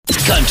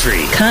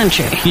Country.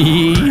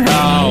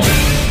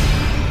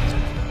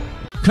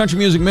 Country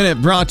Music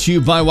Minute brought to you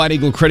by White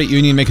Eagle Credit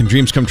Union, making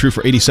dreams come true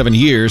for 87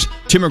 years.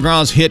 Tim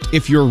McGraw's hit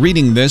If You're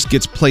Reading This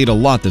gets played a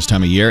lot this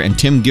time of year, and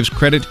Tim gives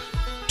credit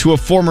to a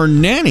former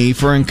nanny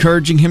for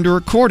encouraging him to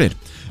record it.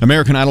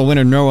 American Idol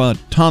winner Noah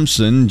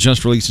Thompson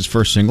just released his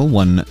first single,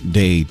 One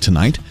Day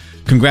Tonight.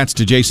 Congrats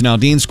to Jason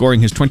Aldean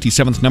scoring his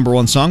 27th number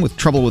one song with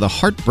Trouble with a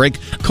Heartbreak.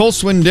 Cole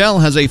Swindell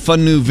has a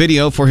fun new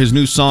video for his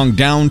new song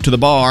Down to the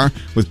Bar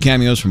with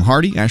cameos from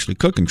Hardy, Ashley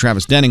Cooke, and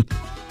Travis Denning.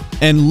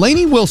 And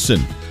Lainey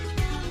Wilson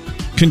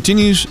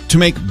continues to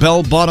make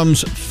bell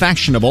bottoms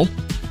fashionable,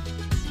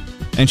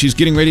 and she's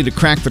getting ready to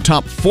crack the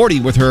top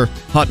 40 with her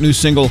hot new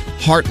single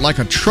Heart Like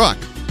a Truck,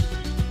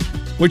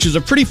 which is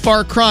a pretty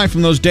far cry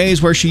from those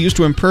days where she used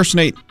to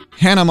impersonate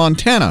Hannah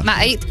Montana.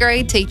 My 8th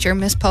grade teacher,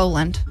 Miss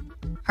Poland,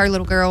 her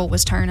little girl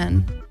was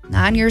turning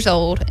 9 years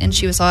old, and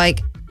she was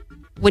like,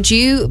 would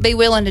you be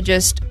willing to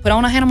just put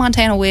on a Hannah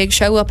Montana wig,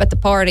 show up at the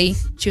party?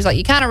 She was like,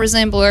 you kind of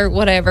resemble her,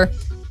 whatever.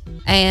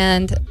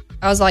 And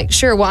I was like,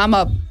 sure, well, I'm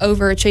a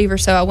overachiever,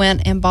 so I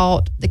went and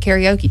bought the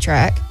karaoke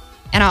track.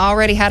 And I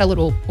already had a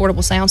little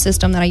portable sound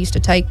system that I used to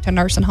take to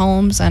nursing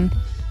homes and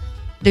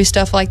do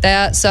stuff like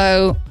that.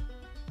 So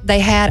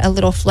they had a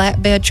little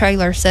flatbed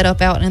trailer set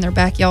up out in their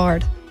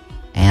backyard.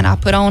 And I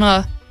put on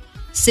a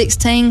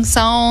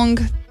 16-song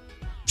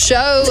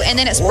show, and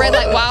then it spread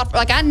like wild.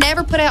 Like, I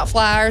never put out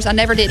flyers. I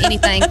never did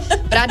anything.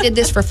 But I did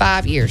this for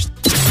 5 years.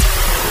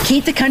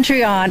 Keep the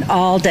country on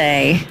all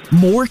day.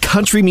 More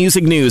country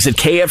music news at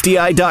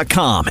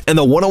KFDI.com and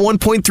the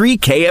 101.3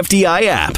 KFDI app.